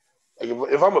 Like,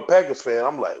 if I'm a Packers fan,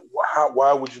 I'm like,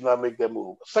 why would you not make that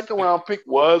move? A second round pick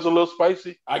was a little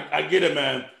spicy. I get it,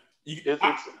 man.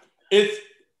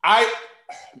 I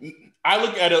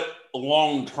look at it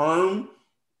long term.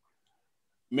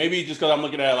 Maybe just because I'm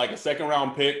looking at like a second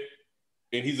round pick,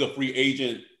 and he's a free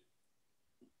agent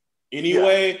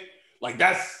anyway. Yeah. Like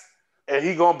and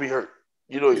he gonna be hurt.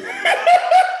 He gonna be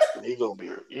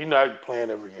hurt. He's not playing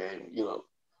every game.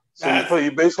 So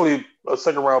you basically a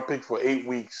second round pick for 8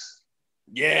 weeks.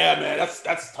 Yeah, man,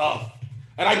 that's tough.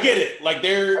 And I get it. Like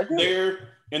they're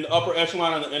in the upper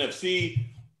echelon of the NFC.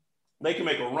 They can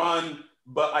make a run,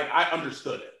 but like I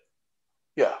understood it.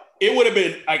 Yeah. It would have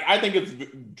been like I think it's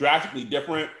drastically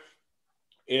different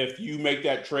if you make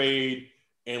that trade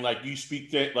and like you speak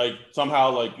to like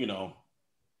somehow like do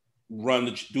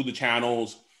the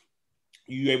channels.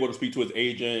 You able to speak to his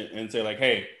agent and say like,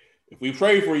 hey, if we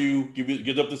trade for you,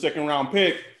 give up the second round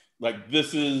pick. Like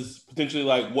this is potentially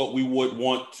like what we would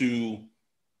want to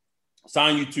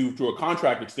sign you to a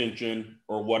contract extension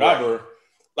or whatever. Right.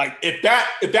 Like if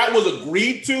that was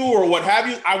agreed to or what have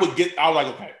you, I was like,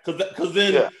 okay, because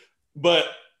then, but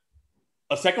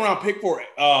a second round pick for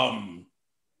an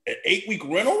 8-week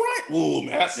rental, right? Ooh,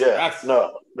 man, that's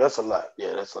a lot.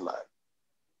 Yeah, that's a lot.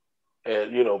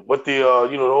 And but the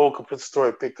the whole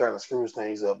compensatory pick kind of screws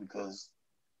things up because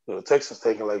Texas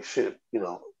taking like shit.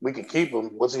 We can keep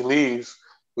him once he leaves.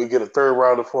 We get a third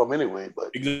rounder for him anyway.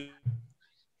 But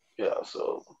yeah,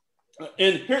 so.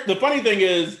 And here, the funny thing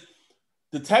is,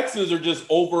 the Texans are just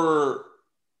over.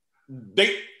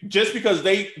 Just because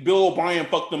Bill O'Brien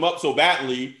fucked them up so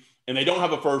badly, and they don't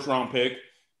have a first round pick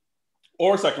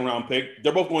or a second round pick.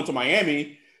 They're both going to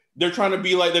Miami. They're trying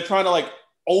to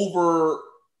over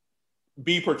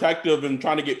be protective and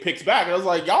trying to get picks back. And I was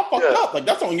like, y'all fucked up. Like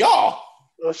that's on y'all.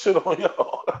 That shit on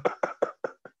y'all.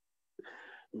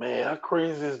 Man, how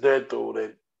crazy is that though?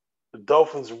 That the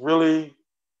Dolphins really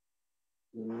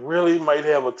might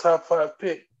have a top 5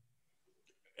 pick.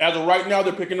 As of right now,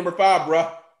 they're picking number 5,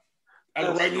 bro. As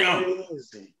of right now,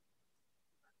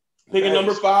 picking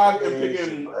number 5 and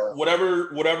picking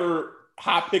whatever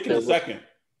high pick in the second.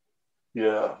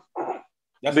 Yeah,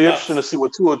 that'd be interesting to see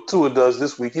what Tua does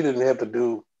this week. He didn't have to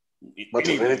do much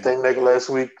of anything like last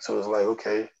week, so it's like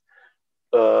okay.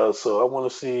 So I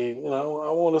want to see, I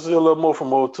want to see a little more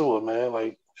from old Tua, man.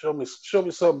 Like show me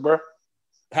something, bro.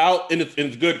 And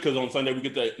it's good because on Sunday we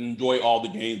get to enjoy all the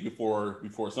games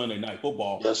before Sunday night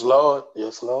football. Yes, Lord.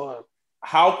 Yes, Lord.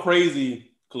 How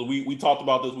crazy, because we talked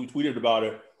about this, we tweeted about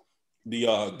it,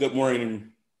 the good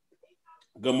morning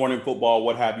football,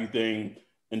 what have you thing,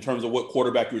 in terms of what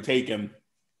quarterback you're taking,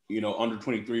 under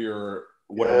 23 or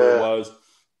whatever it was.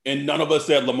 And none of us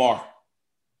said Lamar.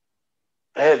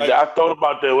 I thought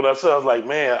about that when I said, I was like,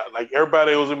 man, like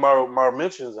everybody was in my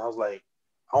mentions. I was like,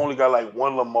 I only got like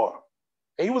one Lamar.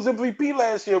 And he was MVP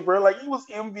last year, bro. Like he was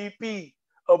MVP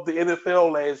of the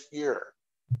NFL last year.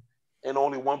 And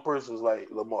only one person was like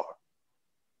Lamar.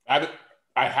 I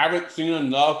haven't seen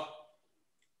enough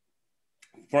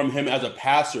from him as a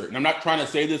passer. And I'm not trying to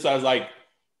say this as like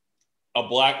a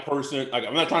black person. Like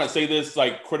I'm not trying to say this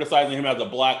like criticizing him as a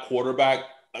black quarterback.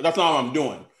 That's not what I'm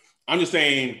doing. I'm just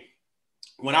saying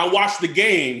when I watch the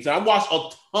games, and I watched a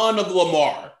ton of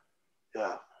Lamar.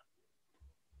 Yeah.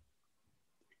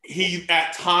 He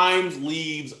at times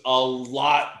leaves a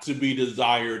lot to be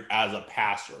desired as a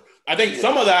passer. I think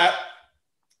some of that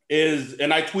is,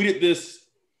 and I tweeted this,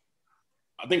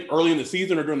 I think early in the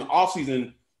season or during the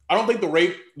offseason, I don't think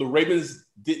the Ravens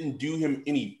didn't do him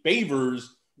any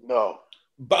favors. No.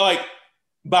 But like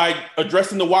by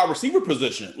addressing the wide receiver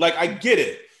position. Like I get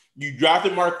it. You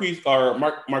drafted Marquise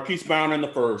Brown in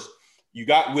the first. You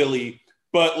got Willie.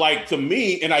 But like to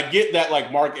me, and I get that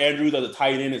like Mark Andrews as a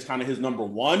tight end is kind of his number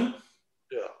one.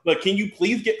 Yeah. But can you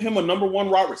please get him a number one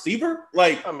wide receiver?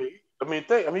 Like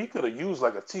you could have used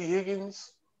like a T.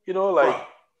 Higgins, like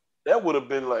that would have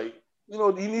been like, he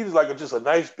needed like just a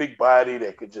nice big body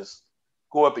that could just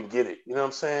go up and get it. You know what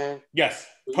I'm saying? Yes.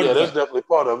 100%. Yeah, that's definitely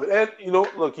part of it. And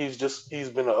look, he's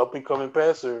been an up and coming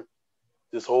passer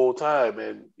this whole time,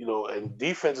 and and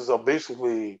defenses are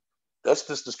basically that's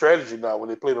just the strategy now when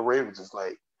they play the Ravens. It's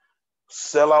like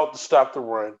sell out to stop the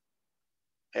run,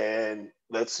 and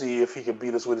let's see if he can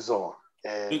beat us with his arm.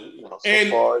 And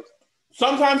far,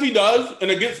 sometimes he does,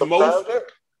 and against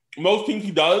most teams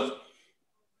he does,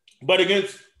 but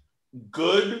against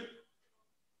good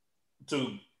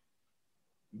to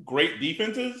great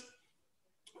defenses,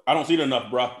 I don't see it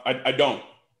enough, bro. I don't.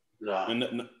 Nah.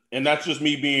 And that's just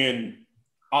me being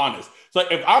honest. So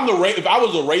if I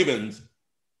was the Ravens,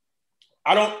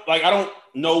 I don't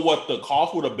know what the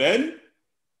cost would have been,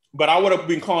 but I would have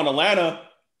been calling Atlanta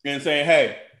and saying,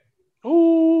 "Hey,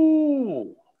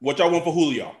 ooh, what y'all want for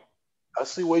Julio?" I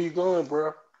see where you're going,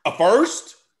 bro. A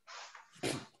first?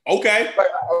 Okay. Like,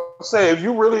 I'm saying,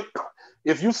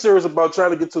 if you serious about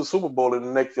trying to get to the Super Bowl in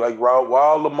the next, like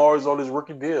while Lamar is on his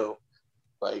rookie deal,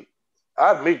 like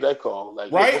I'd make that call.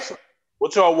 Like, right? Hey,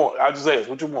 what y'all want? I just asked,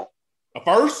 what you want? A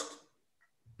first?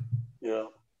 Yeah.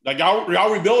 Like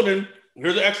y'all rebuilding.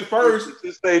 Here's an extra first.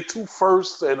 Just say 2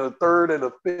 firsts and a third and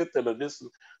a fifth and a this.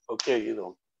 Okay,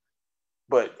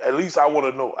 But at least I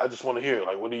want to know. I just want to hear.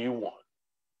 Like, what do you want?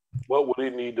 What would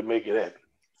it need to make it happen?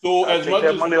 So I'll take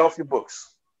that money off your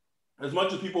books. As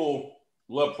much as people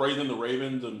love praising the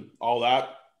Ravens and all that,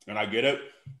 and I get it,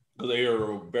 because they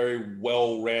are a very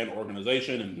well-ran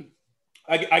organization, and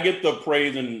I get the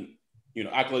praise and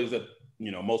accolades that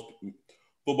most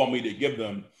football media give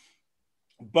them.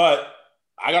 But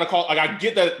I gotta call. Like I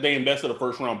get that they invested a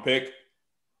first-round pick,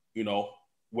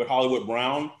 with Hollywood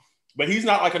Brown, but he's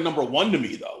not like a number one to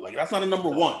me though. Like that's not a number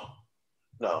one.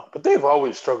 No, but they've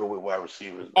always struggled with wide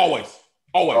receivers. Man.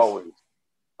 Always.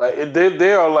 Like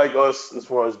they are like us as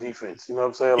far as defense. You know what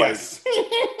I'm saying? Yes.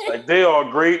 Like they are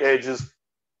great at just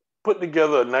putting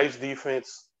together a nice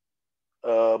defense,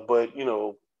 but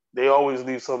they always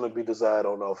leave something to be desired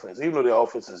on offense, even though their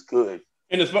offense is good.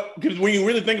 And it's because when you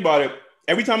really think about it,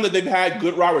 every time that they've had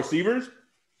good wide receivers,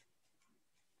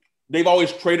 they've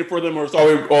always traded for them, or it's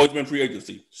always been free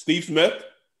agency. Steve Smith,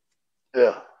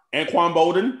 Anquan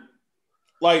Bolden.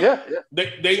 Like they're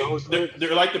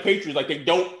like the Patriots. Like they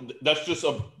don't. That's just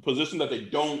a position that they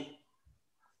don't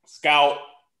scout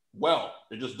well.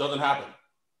 It just doesn't happen.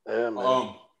 Yeah,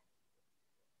 man.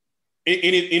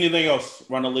 Anything else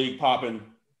around the league popping?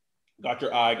 Got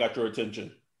your eye? Got your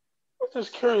attention? I'm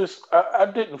just curious. I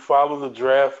didn't follow the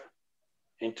draft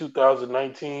in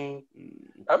 2019.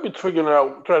 I've been trying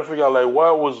to figure out like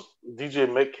why was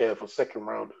DJ Metcalf a second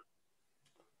rounder?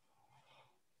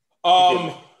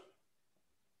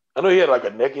 I know he had like a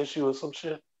neck issue or some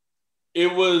shit. It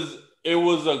was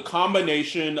a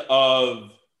combination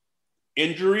of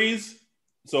injuries.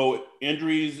 So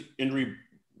injuries being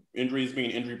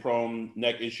injury prone,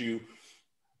 neck issue.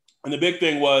 And the big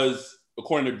thing was,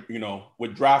 according to,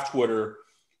 with draft Twitter,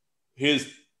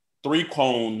 his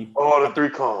 3-cone. Oh, the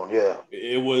 3-cone, yeah.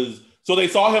 It was, so they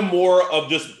saw him more of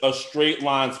just a straight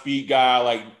line speed guy,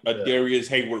 like a Darius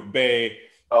Hayward Bay,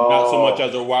 not so much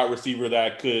as a wide receiver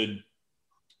that could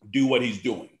do what he's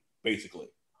doing, basically.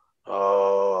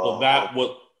 So that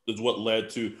is what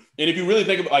led to, and if you really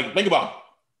think about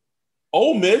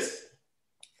Ole Miss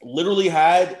literally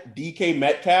had DK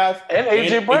Metcalf and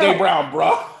AJ Brown. AJ Brown,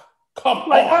 bro. Come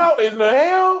on. How in the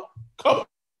hell? Come on.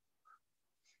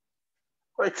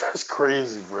 Like, that's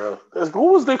crazy, bro.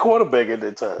 Who was their quarterback at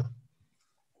that time?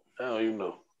 I don't even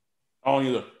know. I don't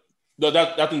either.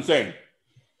 That's insane.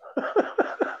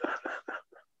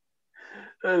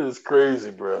 That is crazy,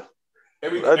 bro. I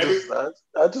just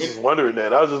was wondering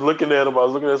that. I was just looking at him. I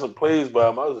was looking at some plays by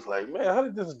him. I was just like, man, how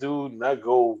did this dude not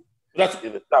go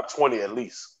in the top 20 at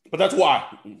least? But that's why.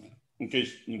 In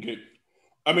case,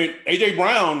 I mean, AJ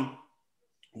Brown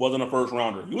wasn't a first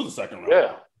rounder. He was a second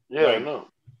rounder. Yeah, I know.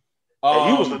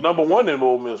 And he was the number one in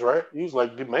Ole Miss, right? He was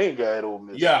like the main guy at Ole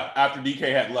Miss. Yeah, after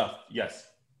DK had left. Yes.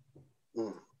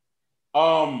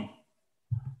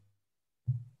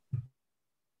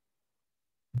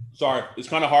 Sorry, it's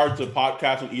kind of hard to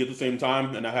podcast and eat at the same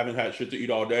time, and I haven't had shit to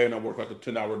eat all day, and I work like a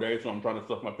 10-hour day, so I'm trying to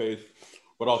stuff my face,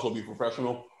 but also be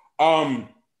professional. Gotta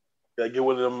get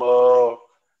one of them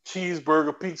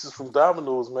cheeseburger pizzas from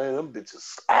Domino's, man. Them bitches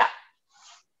slap.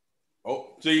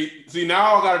 Oh, see,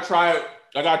 now I gotta try it.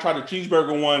 I gotta try the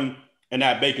cheeseburger one and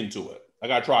add bacon to it. I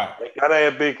gotta try it. Gotta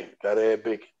add bacon.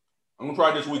 I'm gonna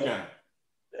try it this weekend.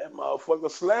 That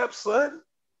motherfucker slap, son.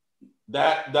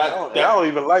 I don't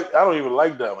even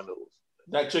like Domino's.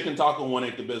 That chicken taco one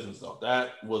ain't the business though.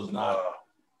 That was not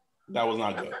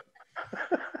good.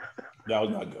 That was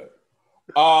not good.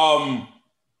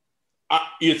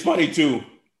 It's funny too.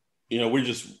 We're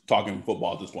just talking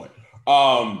football at this point.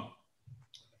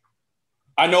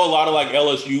 I know a lot of like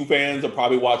LSU fans that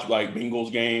probably watch like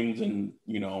Bengals games and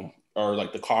or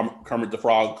like the Kermit the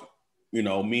Frog,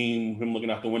 meme, him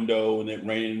looking out the window and it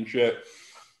raining and shit.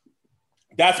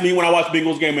 That's me when I watch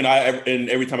Bengals game and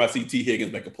every time I see T.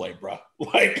 Higgins make a play, bro.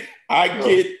 Like I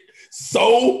get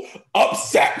so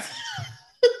upset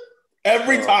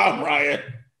every time, Ryan.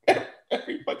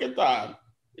 Every fucking time.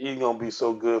 He's gonna be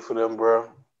so good for them, bro.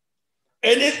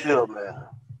 And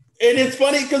it's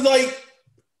funny because like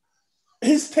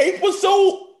his tape was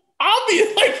so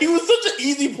obvious. Like he was such an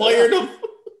easy player to.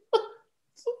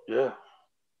 Yeah.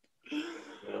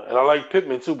 And I like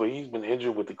Pittman too, but he's been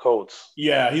injured with the Colts.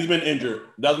 Yeah, he's been injured.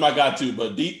 That's my guy too.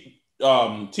 But T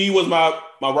was my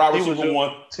wide receiver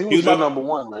one. He was my number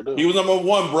one right there. He was number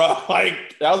one, bro.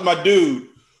 Like that was my dude.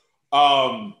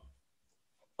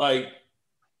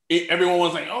 Everyone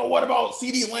was like, "Oh, what about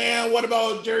CeeDee Lamb? What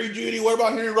about Jerry Jeudy? What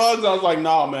about Henry Ruggs?" I was like,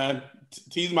 "Nah, man,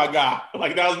 T's my guy.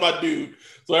 Like that was my dude."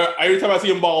 So every time I see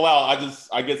him ball out,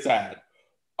 I get sad.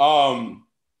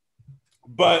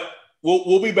 But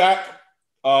we'll be back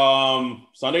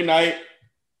Sunday night.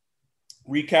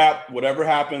 Recap whatever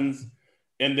happens,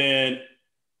 and then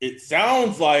it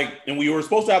sounds like, and we were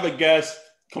supposed to have a guest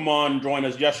come on join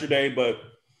us yesterday, but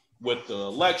with the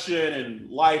election and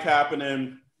life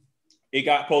happening, it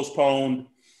got postponed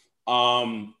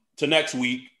to next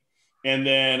week. And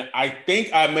then I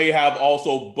think I may have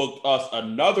also booked us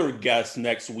another guest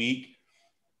next week.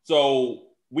 So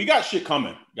we got shit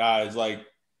coming, guys. Like,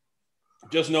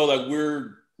 just know that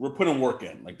we're putting work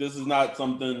in. Like, this is not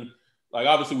something, like,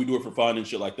 obviously we do it for fun and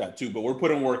shit like that too, but we're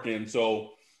putting work in.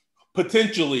 So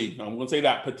potentially, I'm going to say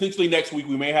that, potentially next week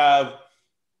we may have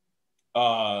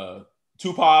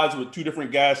 2 pods with 2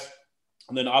 different guests.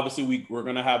 And then obviously we're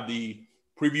going to have the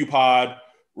preview pod.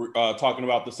 We're talking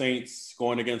about the Saints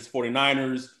going against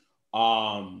 49ers.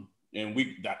 And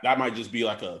that might just be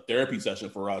like a therapy session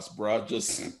for us, bro.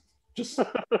 Just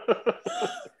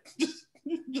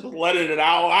letting it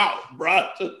all out, bro.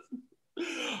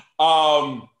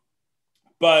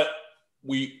 But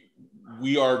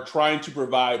we are trying to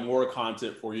provide more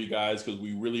content for you guys because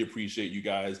we really appreciate you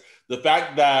guys. The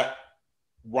fact that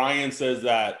Ryan says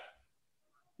that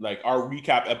like our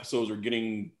recap episodes are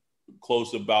getting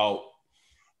close to about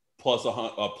plus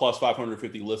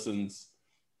 550 listens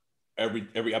every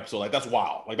episode. Like that's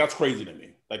wild. Like that's crazy to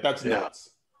me. Like that's nuts.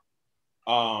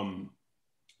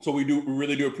 So we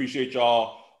really do appreciate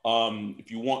y'all.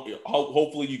 If you want,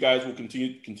 hopefully you guys will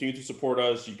continue to support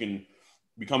us. You can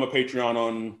become a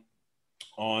Patreon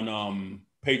on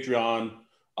Patreon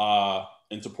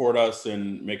and support us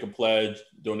and make a pledge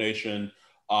donation.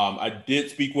 I did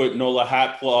speak with Nola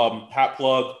Hat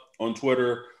Plug on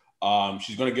Twitter.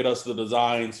 She's going to get us the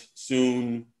designs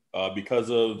soon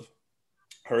because of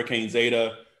Hurricane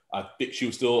Zeta. I think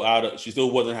she still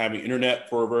wasn't having internet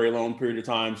for a very long period of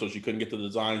time, so she couldn't get the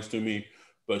designs to me.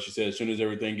 But she said as soon as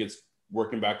everything gets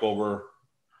working back over,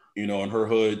 in her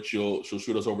hood, she'll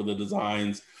shoot us over the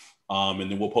designs,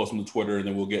 and then we'll post them to Twitter, and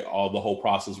then we'll get all the whole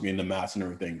process, getting the mats and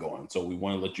everything going. So we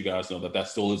want to let you guys know that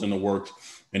still is in the works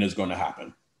and is going to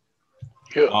happen.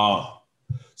 Yeah.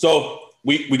 So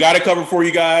we got it covered for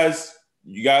you guys.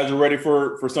 You guys are ready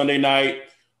for Sunday night.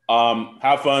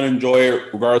 Have fun, enjoy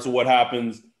it, regardless of what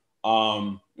happens.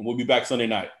 And we'll be back Sunday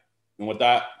night. And with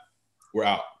that, we're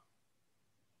out.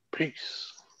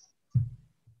 Peace.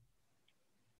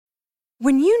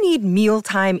 When you need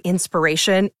mealtime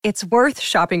inspiration, it's worth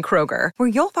shopping Kroger, where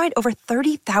you'll find over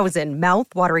 30,000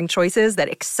 mouth-watering choices that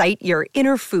excite your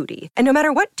inner foodie. And no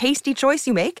matter what tasty choice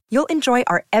you make, you'll enjoy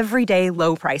our everyday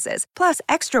low prices, plus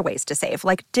extra ways to save,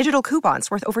 like digital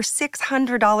coupons worth over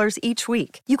 $600 each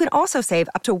week. You can also save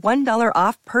up to $1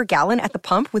 off per gallon at the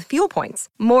pump with fuel points.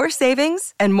 More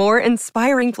savings and more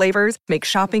inspiring flavors make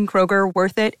shopping Kroger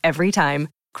worth it every time.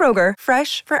 Kroger,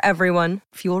 fresh for everyone.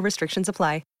 Fuel restrictions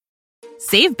apply.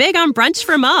 Save big on brunch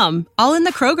for mom, all in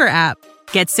the Kroger app.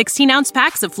 Get 16-ounce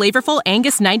packs of flavorful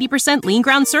Angus 90% lean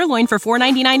ground sirloin for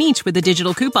 $4.99 each with a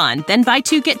digital coupon. Then buy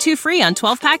 2, get 2 free on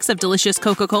 12 packs of delicious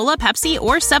Coca-Cola, Pepsi,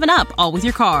 or 7-Up, all with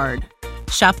your card.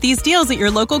 Shop these deals at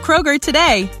your local Kroger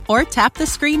today, or tap the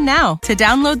screen now to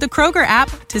download the Kroger app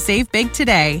to save big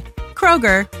today.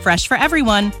 Kroger, fresh for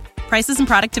everyone. Prices and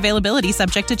product availability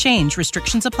subject to change.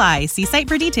 Restrictions apply. See site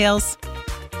for details.